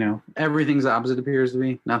 everything's the opposite appears to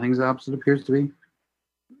be. Nothing's the opposite appears to be.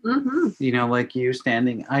 Mm-hmm. Like you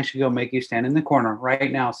standing. I should go make you stand in the corner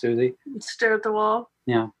right now, Susie. Stare at the wall.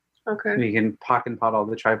 Yeah. Okay. We can pock and pot all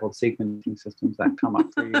the trifold sequencing systems that come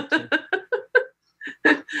up for you too.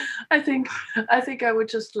 I think I would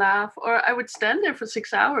just laugh, or I would stand there for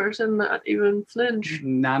 6 hours and not even flinch.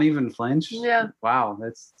 Not even flinch? Yeah. Wow,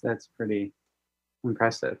 that's pretty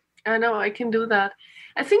impressive. I know, I can do that.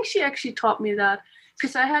 I think she actually taught me that,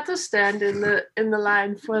 because I had to stand in the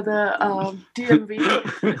line for the DMV.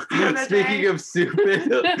 Speaking of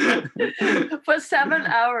stupid. For 7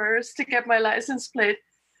 hours to get my license plate.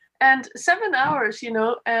 And 7 hours,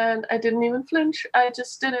 and I didn't even flinch. I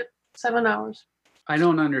just did it 7 hours. I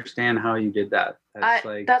don't understand how you did that.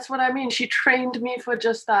 That's what I mean. She trained me for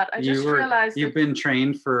just that. I just realized you've been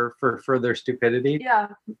trained for further stupidity.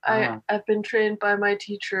 Yeah, I've been trained by my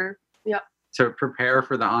teacher. Yeah. To prepare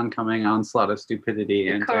for the oncoming onslaught of stupidity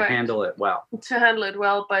and Correct. to handle it well. To handle it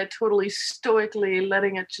well by totally stoically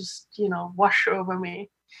letting it just, wash over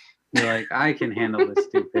me. You're like, I can handle this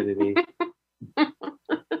stupidity.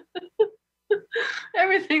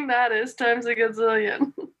 Everything that is times a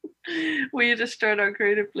gazillion. Will you just start out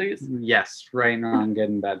creative, please? Yes, right and wrong, good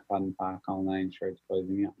and bad, fun, POC, all nine shorts,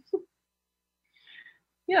 closing out.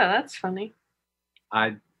 Yeah, that's funny.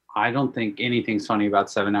 I don't think anything's funny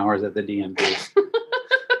about 7 hours at the DMV.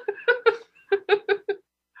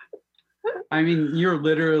 I mean, you're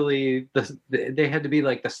literally they had to be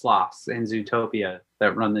like the sloths in Zootopia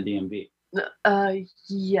that run the DMV.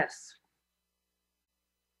 Yes.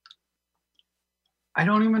 I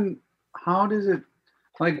don't even. How does it?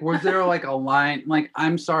 Like, was there like a line? Like,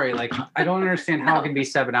 I'm sorry. Like, I don't understand how it can be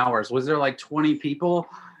 7 hours. Was there like 20 people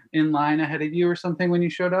in line ahead of you or something when you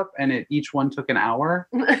showed up, and each one took an hour?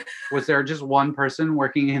 Was there just one person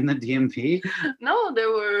working in the DMV? No, there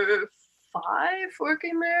were 5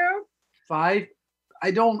 working there. 5?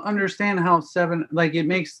 I don't understand how 7, like, it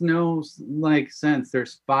makes no like sense.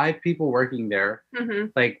 There's 5 people working there. Mm-hmm.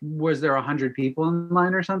 Like, was there 100 people in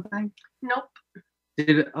line or something? Nope.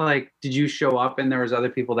 Did you show up and there was other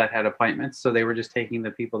people that had appointments, so they were just taking the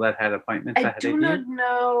people that had appointments ahead of you? I do not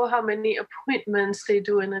know how many appointments they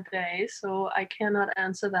do in a day, so I cannot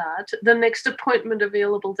answer that. The next appointment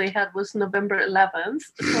available they had was November 11th,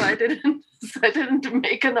 so I didn't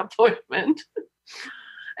make an appointment.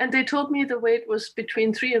 And they told me the wait was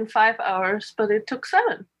between 3 and 5 hours, but it took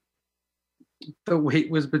 7. The wait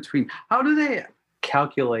was between. How do they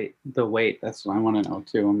calculate the wait? That's what I want to know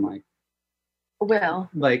too. I'm like, well,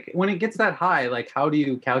 like when it gets that high, like how do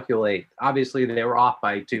you calculate? Obviously, they were off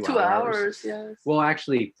by 2 hours. 2 hours, yes. Well,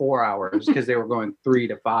 actually, 4 hours because they were going 3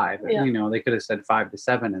 to 5. Yeah. You know, they could have said 5 to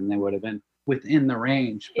 7, and they would have been within the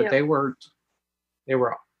range. But Yeah. they were,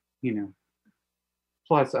 you know,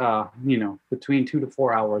 plus, you know, between 2 to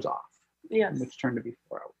 4 hours off. Yes. Which turned to be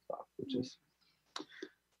 4 hours off, which is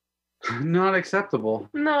not acceptable.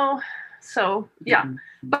 No. So, yeah.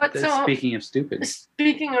 But so Speaking of stupid.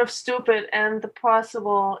 Speaking of stupid and the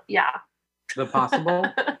possible, The possible?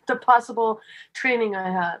 the possible training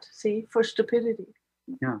I had, see, for stupidity.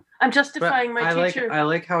 Yeah. I'm justifying But my teacher. I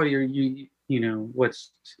like how you know, but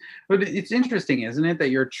it's interesting, isn't it, that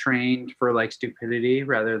you're trained for like stupidity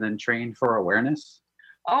rather than trained for awareness?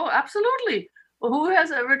 Oh, absolutely. Well, who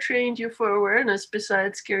has ever trained you for awareness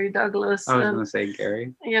besides Gary Douglas? I was going to say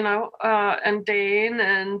Gary. You know, and Dane,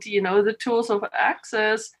 and, you know, the tools of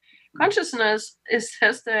access. Consciousness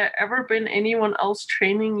has there ever been anyone else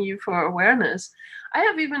training you for awareness? I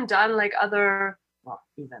have even done like other, well,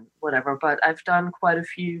 even whatever, but I've done quite a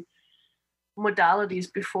few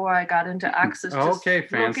modalities before I got into access. Okay,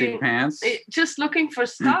 fancy pants. Just looking for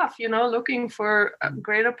stuff, you know, looking for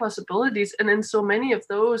greater possibilities. And in so many of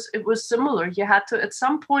those, it was similar. You had to, at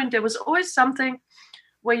some point, there was always something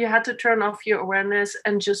where you had to turn off your awareness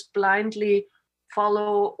and just blindly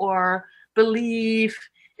follow or believe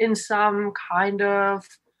in some kind of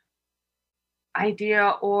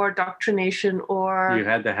idea or doctrination or... You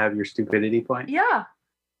had to have your stupidity point? Yeah.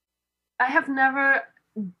 I have never...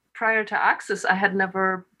 Prior to Access, I had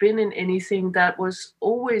never been in anything that was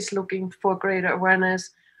always looking for greater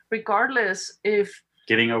awareness, regardless if...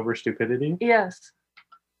 Getting over stupidity? Yes.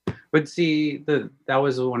 But see, that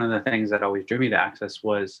was one of the things that always drew me to Access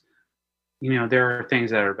was, you know, there are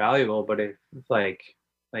things that are valuable, but if like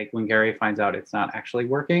when Gary finds out it's not actually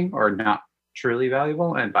working or not truly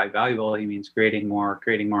valuable, and by valuable, he means creating more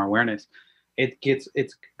awareness, it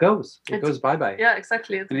goes bye-bye. Yeah,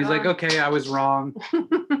 exactly. And he's like, okay, I was wrong.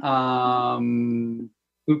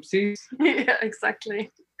 Oopsies. Yeah,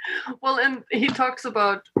 exactly. Well, and he talks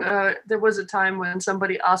about there was a time when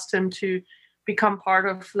somebody asked him to become part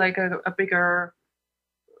of like a bigger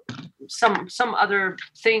some other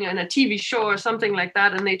thing in a TV show or something like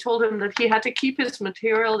that, and they told him that he had to keep his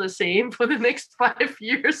material the same for the next 5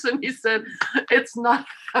 years, and he said it's not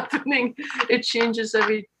happening. It changes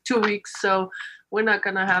every 2 weeks, so we're not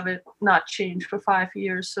going to have it not change for 5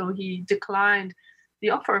 years. So he declined the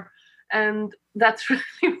offer, and that's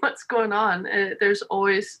really what's going on. There's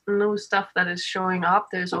always new stuff that is showing up.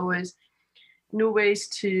 There's always new ways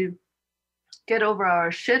to get over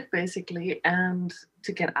our shit, basically, and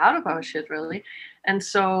to get out of our shit, really. And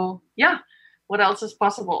so, yeah, what else is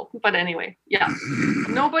possible? But anyway, yeah,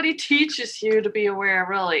 nobody teaches you to be aware,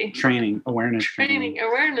 really. Awareness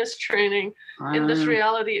training in this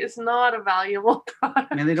reality is not a valuable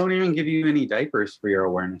product. And they don't even give you any diapers for your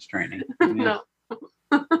awareness training. No.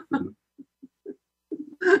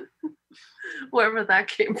 Wherever that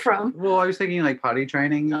came from. Well, I was thinking like potty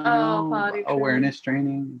training. Potty awareness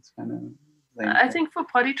training. It's kind of... I think for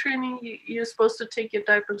potty training, you're supposed to take your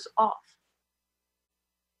diapers off,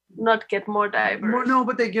 not get more diapers. Well, no,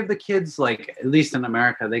 but they give the kids, like, at least in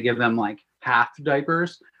America, they give them like half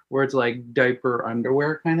diapers, where it's like diaper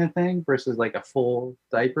underwear kind of thing versus like a full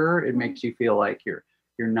diaper. It makes you feel like you're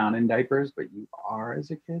not in diapers, but you are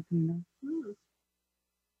as a kid, you know.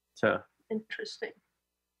 So interesting.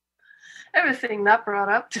 Everything that brought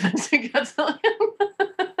up to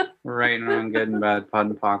right and wrong, good and bad, pod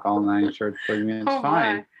and pock, all nine shorts, it's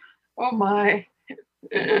fine. Oh my.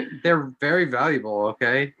 They're very valuable,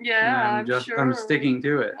 okay? Yeah, I'm sure. I'm sticking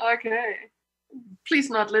to it. Okay. Please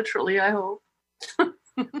not literally, I hope.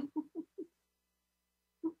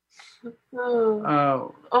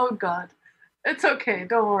 Oh God. It's okay.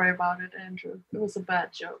 Don't worry about it, Andrew. It was a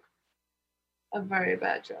bad joke. A very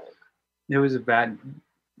bad joke. It was a bad...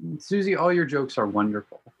 Susie, all your jokes are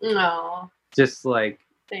wonderful. No. Just like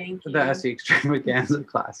Thank you. the SE Extravaganza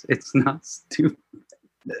class. It's not stupid.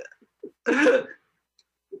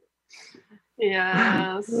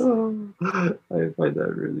 Yes. I find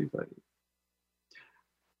that really funny.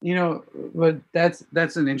 You know, but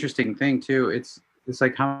that's an interesting thing too. It's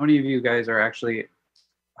like how many of you guys are actually,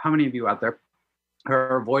 how many of you out there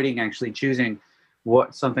are avoiding actually choosing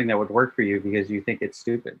something that would work for you because you think it's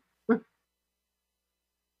stupid?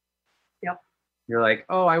 Yep. You're like,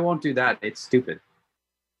 oh, I won't do that. It's stupid.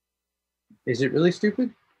 Is it really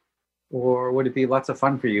stupid? Or would it be lots of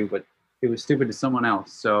fun for you, but it was stupid to someone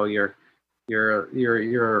else? So you're out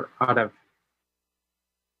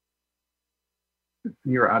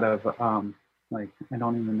of like, I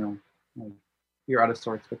don't even know, like, you're out of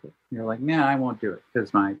sorts with it. You're like, nah, I won't do it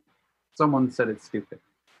because someone said it's stupid.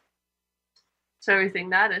 So everything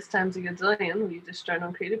that is times a gazillion, you just turn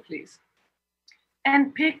on Creative Please.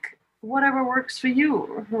 And pick whatever works for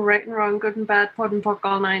you. Right and wrong, good and bad, pod and pock,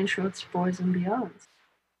 all nine shorts, boys and beyonds.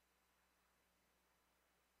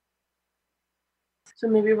 So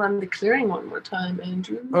maybe run the clearing one more time,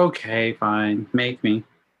 Andrew. Okay, fine. Make me.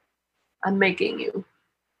 I'm making you.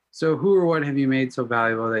 So who or what have you made so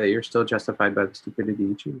valuable that you're still justified by the stupidity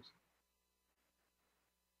you choose?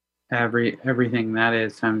 Everything that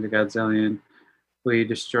is times a godzillion, will you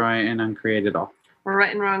destroy and uncreate it all?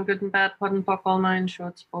 Right and wrong, good and bad, pod and pock, all nine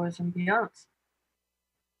shorts, boys and beyonds.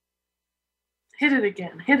 Hit it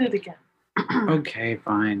again. Hit it again. Okay,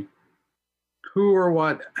 fine. Who or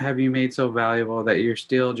what have you made so valuable that you're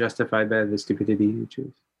still justified by the stupidity you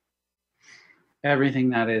choose? Everything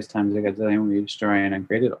that is times a godzillion, will you destroy and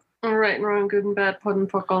uncreate it all? Right and wrong, good and bad, pod and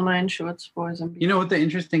pock, all nine shorts, boys and beyonds. You know what the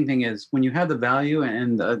interesting thing is? When you have the value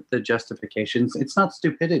and the justifications, it's not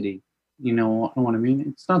stupidity. You know what I mean?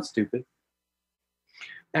 It's not stupid.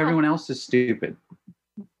 Everyone else is stupid.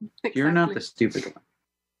 Exactly. You're not the stupid one.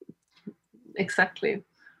 Exactly.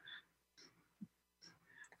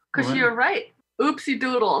 Because you're right. Oopsie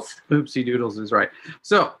doodles. Oopsie doodles is right.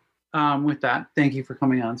 So, with that, thank you for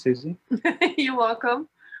coming on, Susie. You're welcome.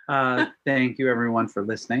 Thank you, everyone, for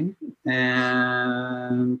listening.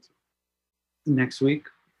 And next week,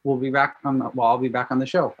 I'll be back on the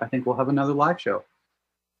show. I think we'll have another live show.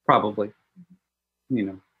 Probably.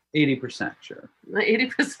 80% sure.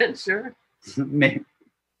 80% sure. Maybe.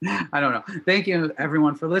 I don't know. Thank you,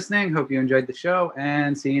 everyone, for listening. Hope you enjoyed the show,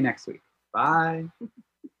 and see you next week. Bye.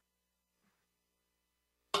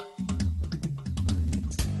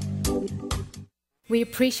 We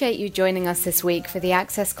appreciate you joining us this week for the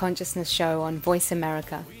Access Consciousness show on Voice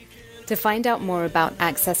America. To find out more about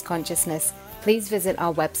Access Consciousness, please visit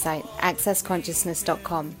our website,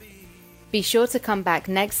 accessconsciousness.com. Be sure to come back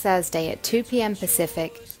next Thursday at 2 p.m.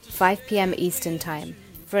 Pacific, 5 p.m. Eastern Time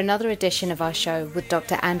for another edition of our show with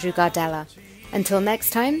Dr. Andrew Gardella. Until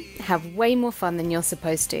next time, have way more fun than you're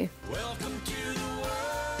supposed to. Welcome to the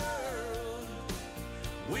world.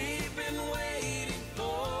 We've been waiting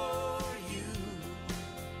for you.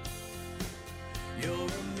 You're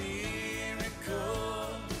a miracle,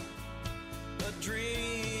 a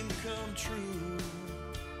dream come true.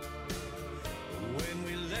 When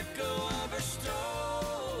we let go